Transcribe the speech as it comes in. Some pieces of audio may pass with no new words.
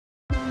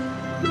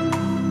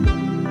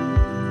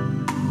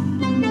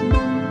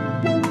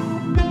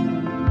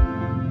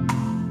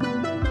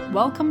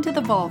Welcome to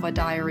the Vulva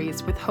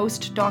Diaries with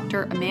host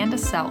Dr. Amanda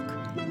Selk,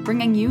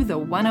 bringing you the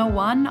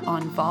 101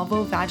 on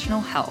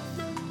vulvovaginal health.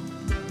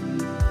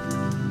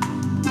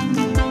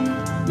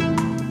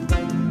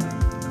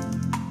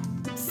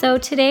 So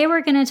today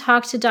we're going to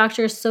talk to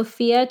Dr.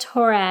 Sofia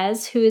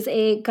Torres, who is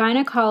a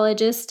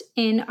gynecologist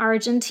in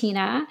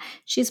Argentina.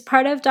 She's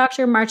part of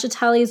Dr.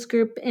 Marchitelli's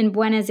group in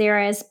Buenos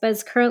Aires, but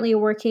is currently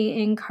working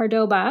in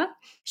Cordoba.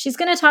 She's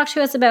going to talk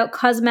to us about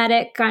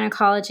cosmetic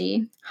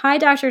gynecology. Hi,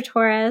 Dr.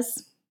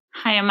 Torres.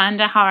 Hi,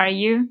 Amanda. How are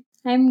you?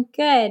 I'm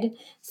good.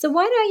 So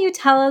why don't you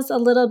tell us a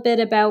little bit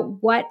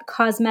about what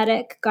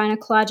cosmetic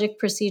gynecologic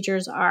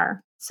procedures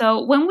are?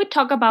 So when we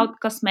talk about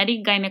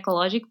cosmetic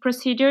gynecologic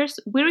procedures,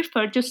 we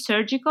refer to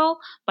surgical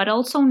but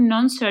also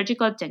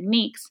non-surgical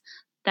techniques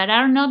that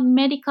are not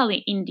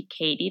medically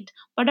indicated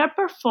but are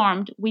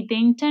performed with the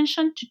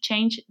intention to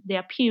change the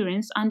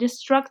appearance and the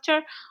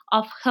structure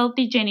of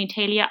healthy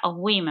genitalia of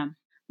women.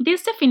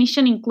 This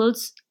definition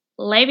includes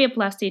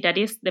labiaplasty, that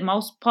is the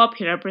most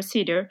popular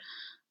procedure,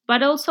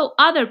 but also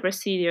other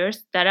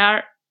procedures that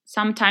are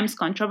sometimes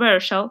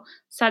controversial,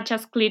 such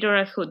as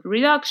clitoral hood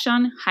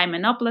reduction,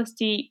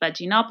 hymenoplasty,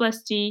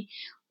 vaginoplasty,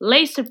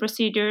 laser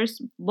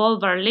procedures,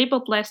 vulvar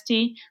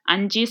lipoplasty,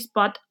 and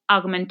G-spot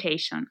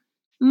augmentation.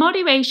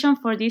 Motivation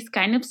for this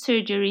kind of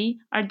surgery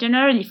are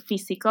generally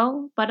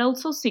physical, but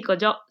also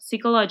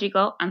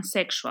psychological and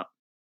sexual.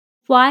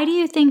 Why do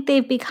you think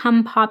they've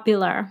become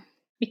popular?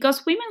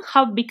 Because women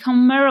have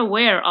become more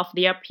aware of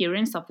the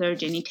appearance of their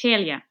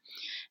genitalia.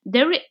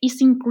 There is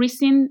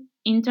increasing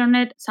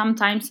internet,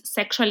 sometimes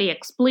sexually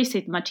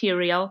explicit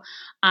material,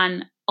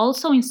 and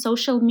also in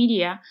social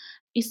media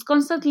is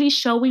constantly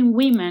showing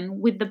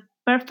women with the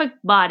perfect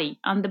body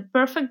and the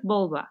perfect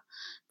vulva.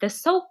 The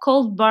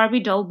so-called Barbie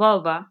doll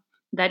vulva,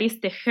 that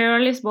is the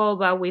hairless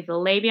vulva with the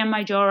labia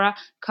majora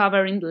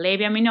covering the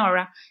labia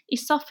minora,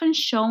 is often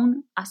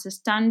shown as a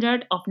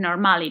standard of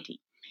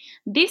normality.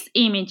 These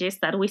images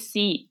that we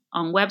see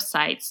on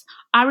websites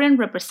aren't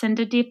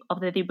representative of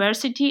the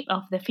diversity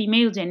of the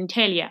female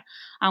genitalia,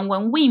 and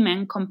when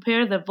women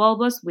compare the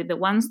vulvas with the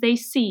ones they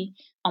see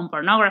on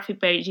pornography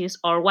pages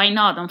or why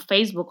not on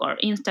Facebook or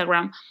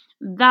Instagram,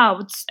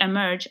 doubts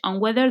emerge on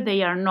whether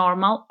they are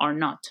normal or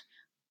not.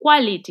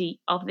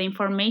 Quality of the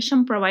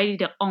information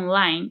provided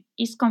online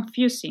is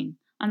confusing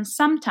and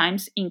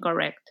sometimes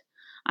incorrect,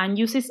 and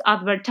uses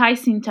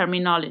advertising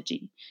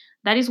terminology.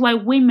 That is why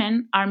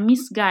women are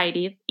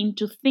misguided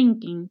into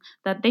thinking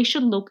that they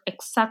should look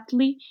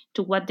exactly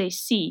to what they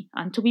see,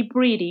 and to be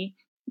pretty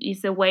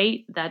is the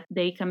way that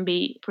they can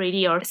be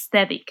pretty or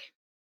aesthetic.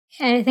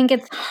 And I think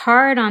it's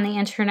hard on the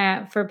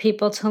internet for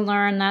people to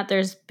learn that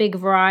there's big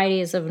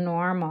varieties of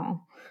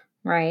normal,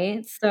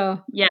 right?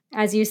 So, Yeah.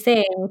 as you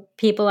say,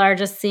 people are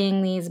just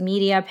seeing these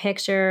media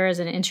pictures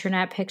and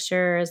internet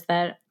pictures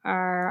that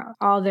are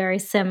all very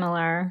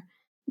similar.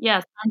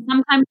 Yes, and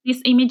sometimes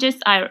these images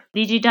are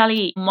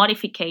digitally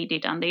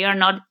modified and they are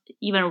not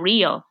even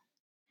real.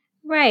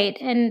 Right.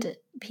 And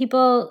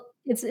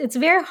it's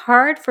very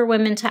hard for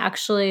women to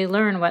actually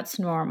learn what's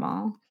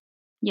normal.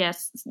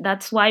 Yes,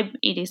 that's why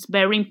it is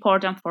very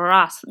important for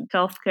us,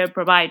 healthcare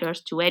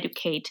providers, to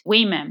educate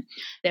women.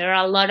 There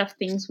are a lot of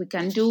things we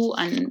can do,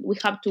 and we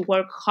have to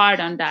work hard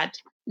on that.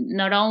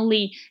 Not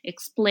only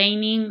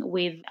explaining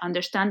with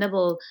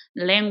understandable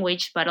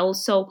language, but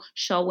also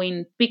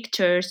showing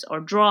pictures or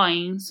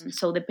drawings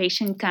so the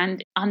patient can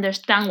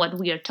understand what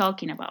we are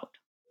talking about.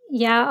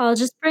 Yeah, I'll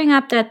just bring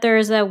up that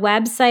there's a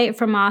website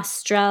from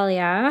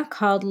Australia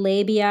called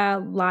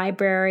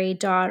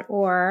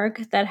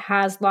labialibrary.org that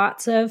has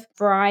lots of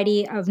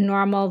variety of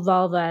normal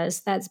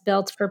vulvas that's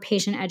built for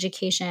patient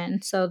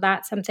education. So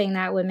that's something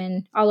that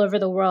women all over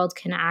the world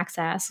can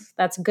access.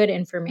 That's good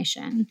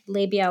information.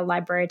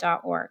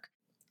 labialibrary.org.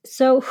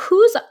 So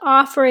who's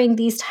offering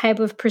these type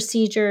of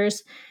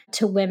procedures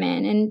to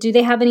women, and do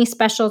they have any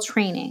special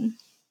training?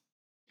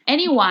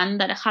 Anyone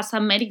that has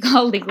a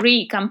medical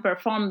degree can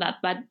perform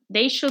that, but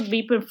they should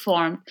be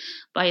performed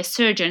by a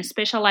surgeon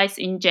specialized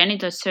in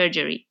genital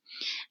surgery.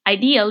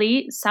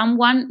 Ideally,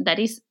 someone that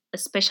is a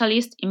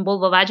specialist in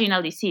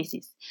vulvovaginal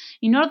diseases,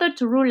 in order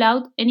to rule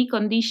out any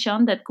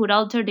condition that could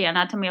alter the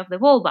anatomy of the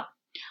vulva.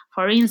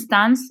 For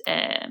instance,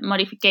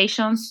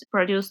 modifications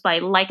produced by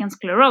lichen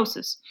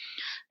sclerosis.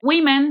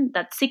 Women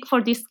that seek for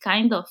this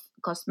kind of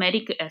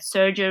cosmetic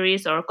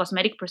surgeries or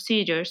cosmetic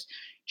procedures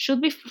should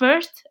be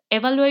first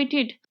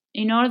evaluated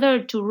in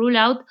order to rule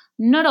out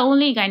not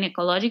only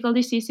gynecological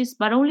diseases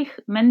but only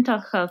mental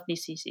health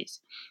diseases.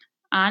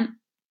 And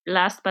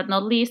last but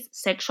not least,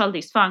 sexual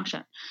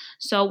dysfunction.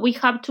 So we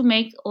have to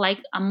make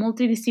like a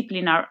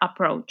multidisciplinary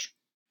approach.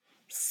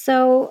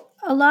 So,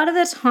 a lot of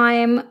the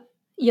time,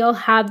 you'll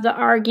have the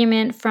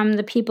argument from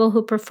the people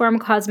who perform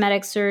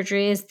cosmetic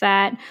surgeries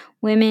that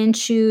women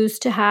choose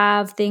to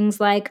have things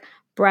like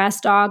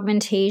breast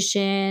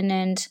augmentation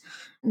and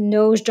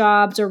nose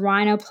jobs or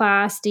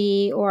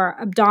rhinoplasty or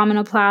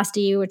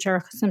abdominoplasty, which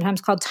are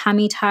sometimes called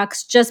tummy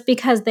tucks, just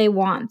because they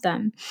want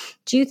them.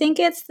 Do you think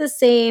it's the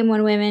same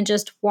when women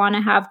just want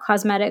to have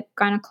cosmetic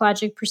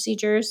gynecologic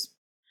procedures?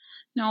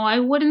 No, I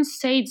wouldn't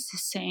say it's the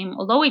same,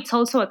 although it's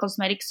also a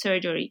cosmetic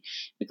surgery,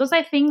 because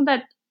I think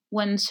that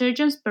when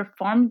surgeons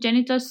perform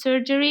genital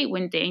surgery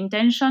with the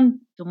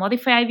intention to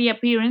modify the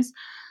appearance,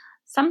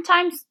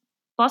 sometimes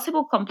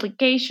possible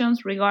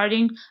complications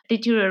regarding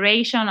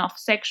deterioration of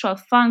sexual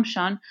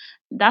function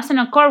doesn't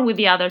occur with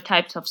the other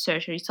types of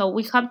surgery. So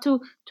we have to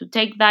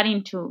take that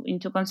into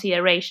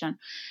consideration.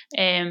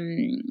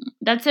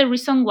 That's the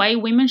reason why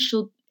women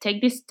should take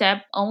this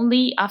step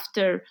only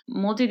after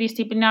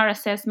multidisciplinary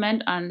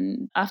assessment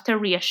and after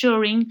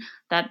reassuring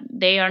that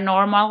they are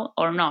normal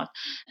or not.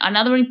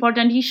 Another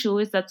important issue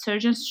is that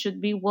surgeons should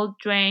be well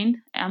trained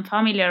and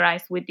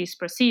familiarized with this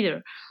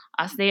procedure,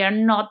 as they are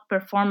not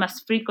performed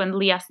as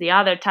frequently as the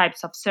other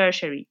types of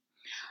surgery.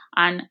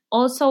 And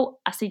also,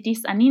 as it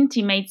is an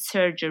intimate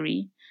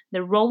surgery,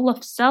 the role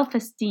of self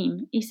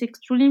esteem is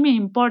extremely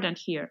important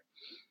here.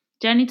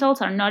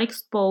 Genitals are not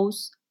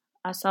exposed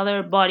as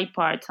other body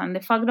parts, and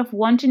the fact of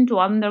wanting to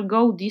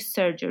undergo this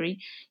surgery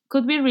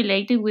could be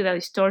related with a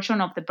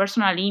distortion of the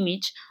personal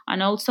image,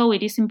 and also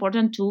it is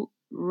important to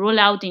rule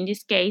out, in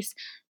this case,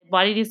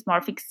 body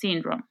dysmorphic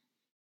syndrome.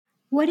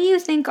 What do you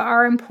think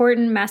are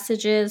important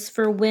messages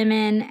for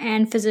women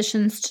and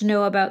physicians to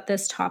know about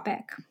this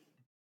topic?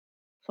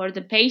 For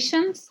the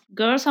patients,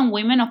 girls and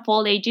women of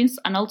all ages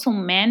and also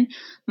men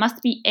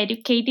must be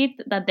educated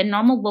that the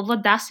normal vulva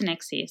doesn't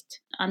exist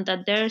and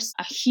that there's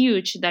a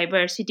huge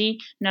diversity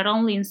not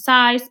only in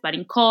size but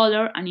in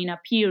color and in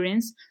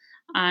appearance,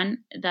 and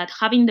that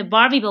having the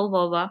barbable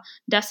vulva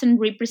doesn't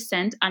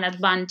represent an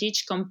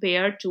advantage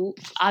compared to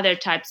other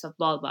types of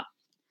vulva.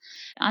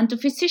 And to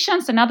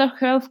physicians and other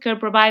healthcare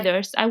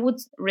providers, I would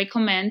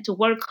recommend to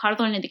work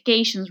hard on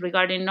educations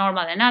regarding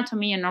normal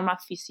anatomy and normal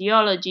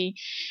physiology,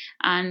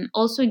 and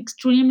also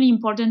extremely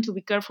important to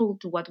be careful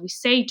to what we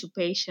say to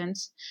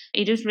patients.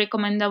 It is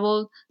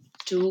recommendable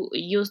to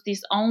use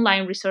these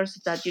online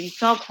resources that you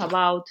talked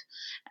about.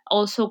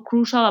 Also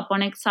crucial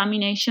upon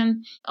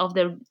examination of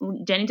the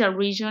genital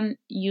region,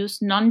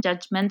 use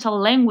non-judgmental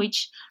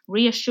language,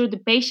 reassure the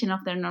patient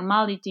of their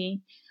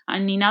normality,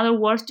 and in other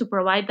words, to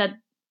provide that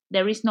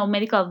there is no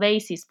medical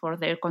basis for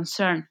their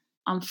concern.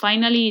 And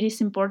finally, it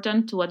is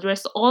important to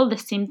address all the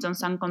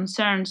symptoms and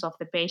concerns of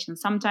the patient.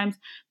 Sometimes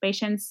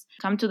patients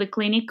come to the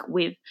clinic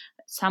with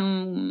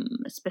some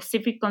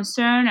specific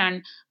concern,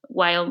 and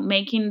while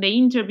making the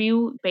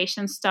interview,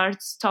 patient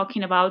starts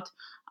talking about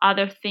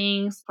other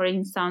things. For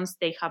instance,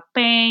 they have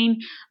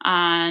pain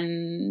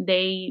and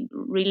they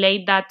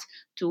relate that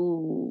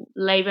to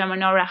labia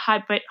minora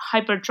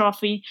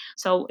hypertrophy.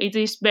 So it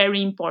is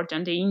very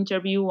important, the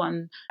interview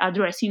and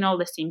addressing all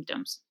the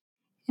symptoms.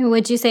 And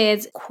would you say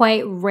it's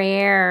quite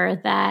rare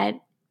that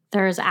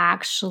there's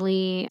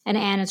actually an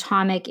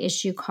anatomic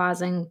issue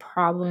causing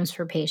problems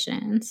for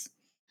patients?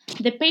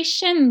 The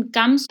patient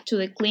comes to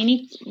the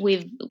clinic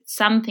with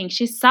something.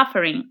 She's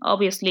suffering.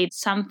 Obviously, it's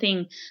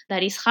something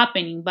that is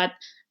happening, but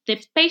the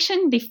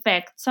patient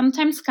defect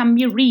sometimes can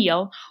be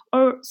real,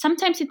 or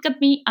sometimes it could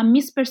be a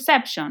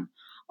misperception,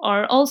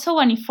 or also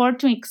an effort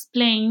to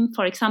explain,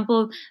 for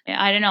example,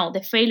 I don't know,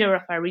 the failure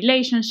of a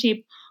relationship,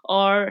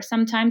 or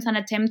sometimes an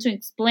attempt to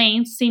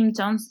explain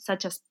symptoms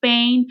such as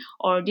pain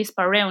or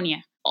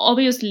dyspareunia.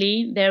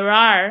 Obviously, there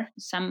are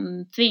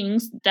some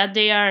things that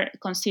they are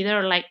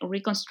considered like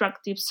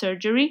reconstructive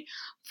surgery,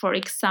 for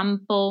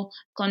example,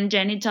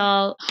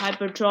 congenital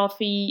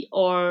hypertrophy,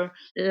 or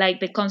like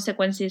the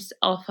consequences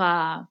of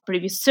a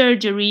previous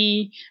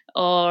surgery,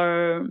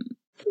 or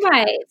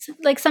Right.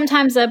 Like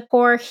sometimes a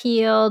poor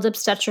healed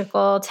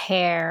obstetrical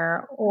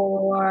tear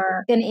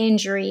or an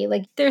injury.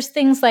 Like there's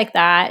things like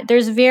that.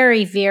 There's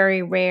very,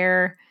 very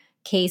rare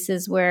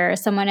cases where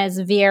someone is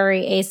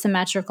very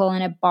asymmetrical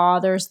and it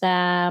bothers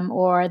them,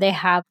 or they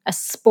have a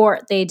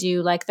sport they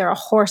do, like they're a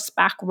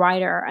horseback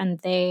rider and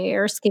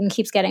their skin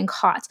keeps getting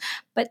caught.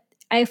 But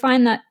I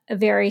find that a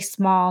very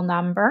small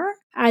number.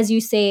 As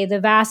you say, the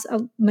vast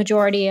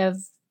majority of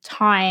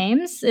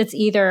times, it's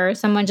either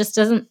someone just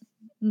doesn't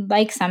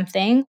like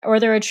something, or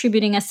they're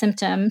attributing a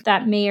symptom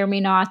that may or may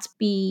not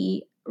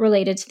be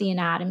related to the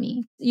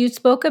anatomy. You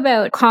spoke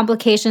about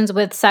complications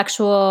with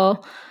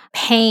sexual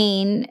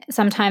pain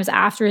sometimes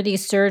after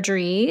these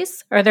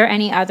surgeries. Are there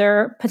any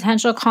other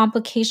potential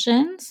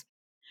complications?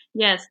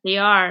 yes, they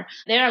are.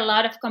 There are a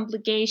lot of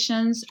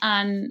complications,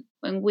 and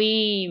when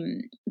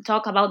we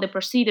talk about the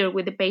procedure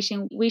with the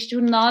patient, we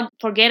should not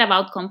forget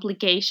about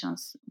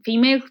complications.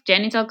 Female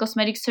genital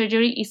cosmetic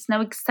surgery is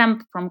not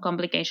exempt from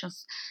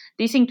complications.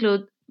 These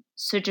include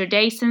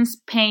suturations,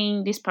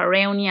 pain,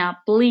 dyspareunia,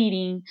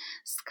 bleeding,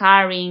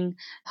 scarring,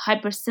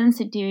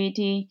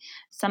 hypersensitivity,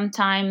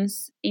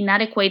 sometimes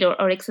inadequate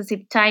or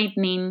excessive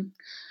tightening,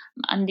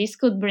 and this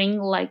could bring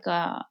like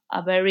a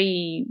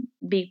very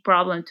big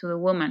problem to the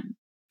woman.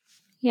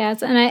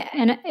 Yes,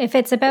 and if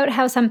it's about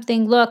how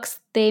something looks,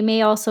 they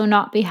may also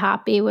not be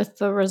happy with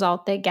the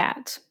result they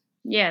get.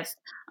 Yes,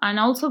 and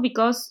also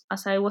because,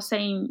 as I was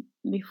saying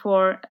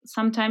before,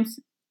 sometimes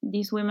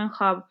these women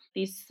have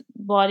this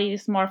body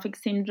dysmorphic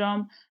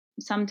syndrome.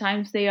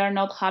 sometimes they are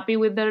not happy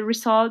with the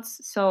results.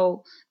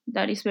 So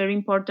that is very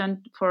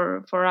important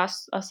for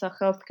us as a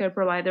healthcare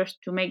providers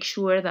to make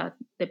sure that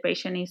the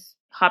patient is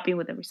happy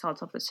with the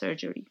results of the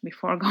surgery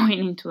before going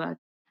into that.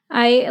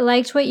 I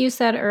liked what you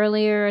said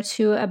earlier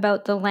too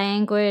about the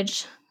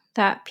language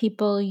that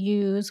people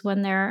use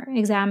when they're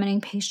examining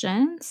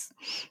patients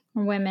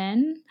or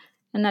women,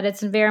 and that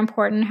it's very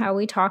important how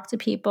we talk to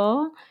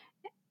people,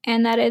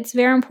 and that it's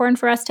very important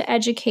for us to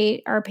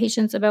educate our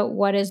patients about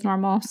what is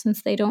normal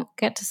since they don't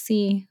get to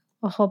see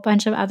a whole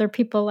bunch of other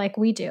people like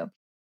we do.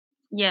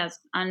 Yes,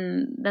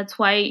 and that's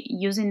why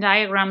using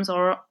diagrams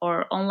or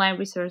online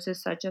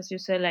resources such as you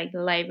said, like the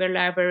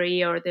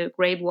library or the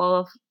Great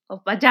Wall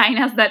of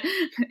vaginas, that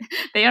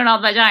they are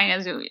not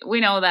vaginas, we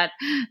know that,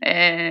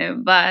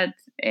 but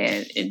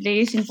it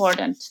is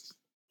important.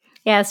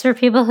 Yes, for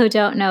people who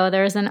don't know,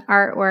 there's an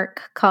artwork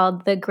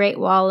called the Great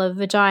Wall of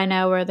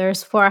Vagina where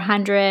there's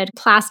 400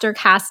 plaster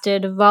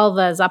casted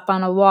vulvas up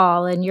on a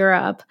wall in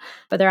Europe,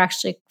 but they're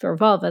actually for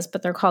vulvas,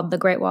 but they're called the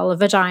Great Wall of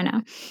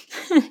Vagina.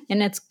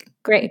 And it's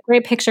great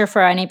picture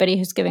for anybody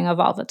who's giving a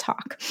vulva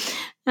talk.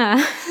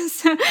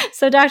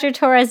 So Dr.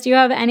 Torres, do you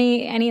have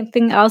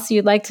anything else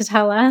you'd like to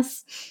tell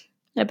us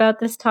about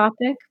this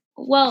topic?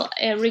 Well,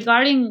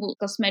 regarding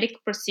cosmetic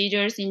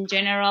procedures in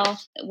general,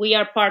 we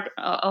are part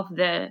of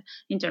the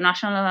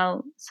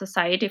International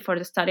Society for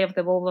the Study of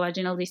the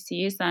Vulvovaginal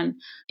Disease, and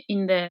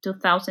in the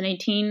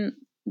 2018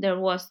 there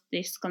was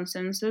this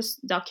consensus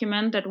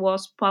document that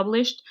was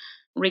published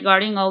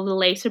regarding all the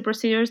laser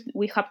procedures.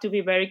 We have to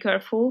be very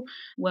careful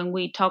when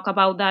we talk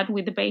about that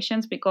with the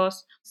patients,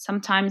 because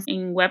sometimes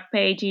in web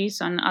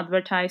pages and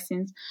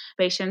advertising,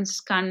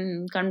 patients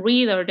can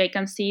read or they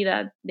can see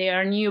that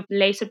there are new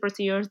laser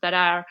procedures that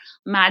are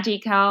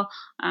magical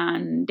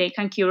and they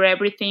can cure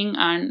everything,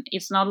 and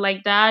it's not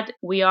like that.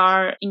 We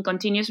are in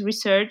continuous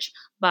research,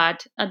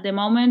 but at the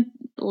moment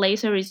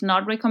laser is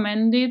not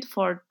recommended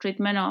for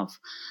treatment of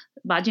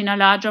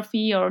vaginal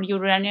atrophy or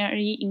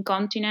urinary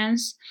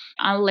incontinence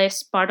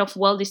unless part of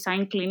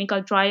well-designed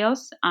clinical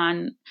trials,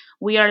 and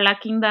we are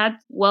lacking that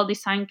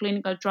well-designed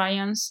clinical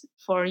trials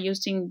for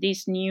using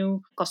these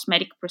new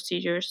cosmetic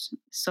procedures,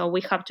 so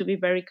we have to be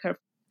very careful.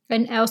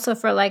 And also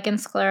for lichen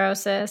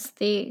sclerosis,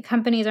 the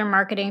companies are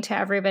marketing to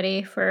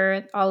everybody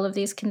for all of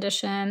these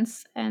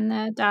conditions, and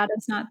the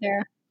data's not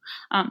there.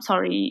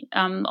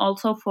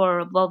 Also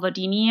for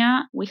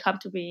vulvodynia, we have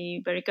to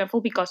be very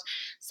careful because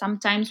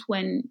sometimes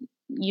when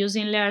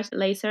using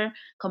laser,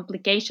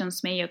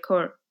 complications may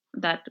occur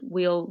that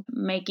will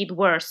make it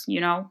worse,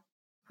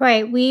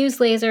 Right. We use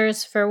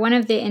lasers for one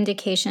of the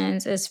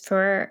indications is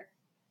for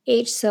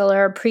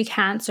H-ciliar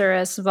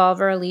precancerous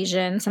vulvar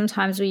lesion.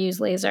 Sometimes we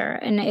use laser.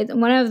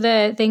 And one of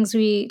the things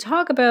we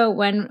talk about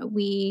when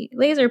we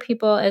laser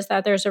people is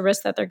that there's a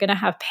risk that they're going to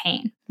have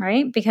pain,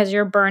 right? Because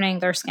you're burning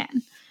their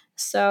skin.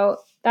 So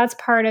that's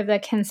part of the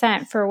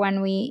consent for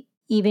when we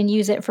even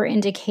use it for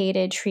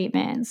indicated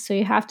treatments. So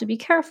you have to be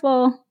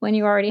careful when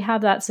you already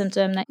have that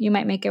symptom that you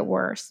might make it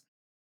worse.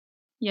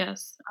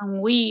 Yes,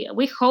 and we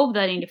hope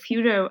that in the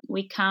future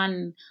we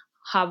can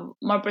have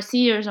more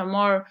procedures or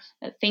more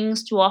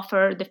things to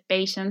offer the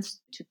patients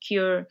to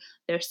cure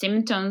their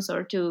symptoms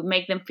or to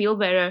make them feel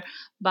better.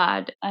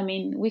 But I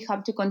mean, we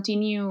have to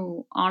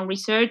continue on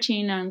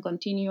researching and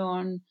continue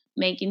on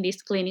making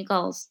these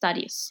clinical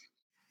studies.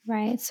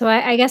 Right. So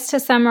I guess to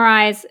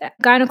summarize,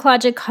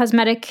 gynecologic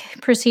cosmetic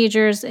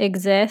procedures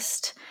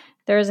exist.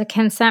 There's a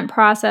consent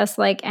process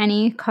like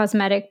any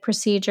cosmetic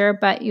procedure,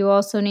 but you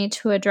also need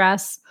to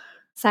address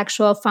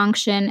sexual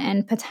function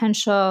and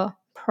potential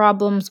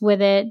problems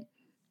with it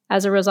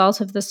as a result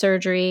of the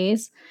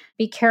surgeries.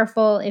 Be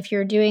careful if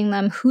you're doing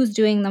them, who's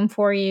doing them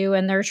for you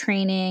and their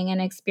training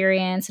and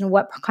experience and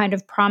what kind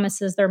of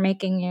promises they're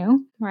making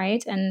you,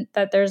 right? And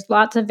that there's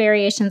lots of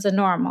variations in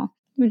normal.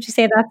 Would you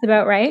say that's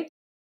about right?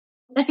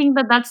 I think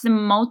that that's the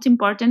most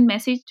important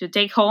message to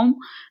take home,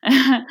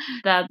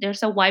 that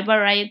there's a wide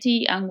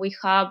variety and we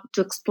have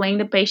to explain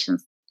the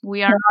patients.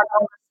 We are not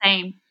all the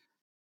same.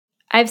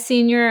 I've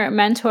seen your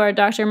mentor,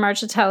 Dr.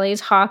 Marchitelli,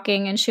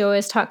 talking, and she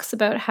always talks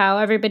about how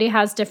everybody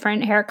has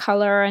different hair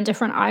color and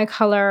different eye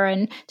color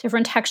and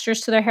different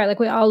textures to their hair. Like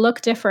we all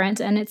look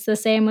different, and it's the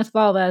same with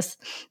vulvas,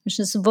 which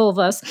is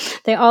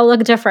vulvas. They all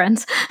look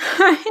different.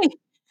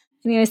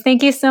 Anyways,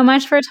 thank you so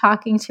much for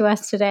talking to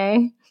us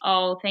today.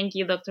 Oh, thank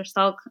you, Dr.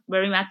 Selk,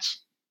 very much.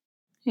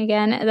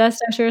 Again, that's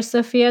Dr.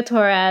 Sofia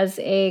Torres,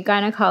 a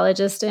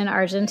gynecologist in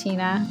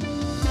Argentina.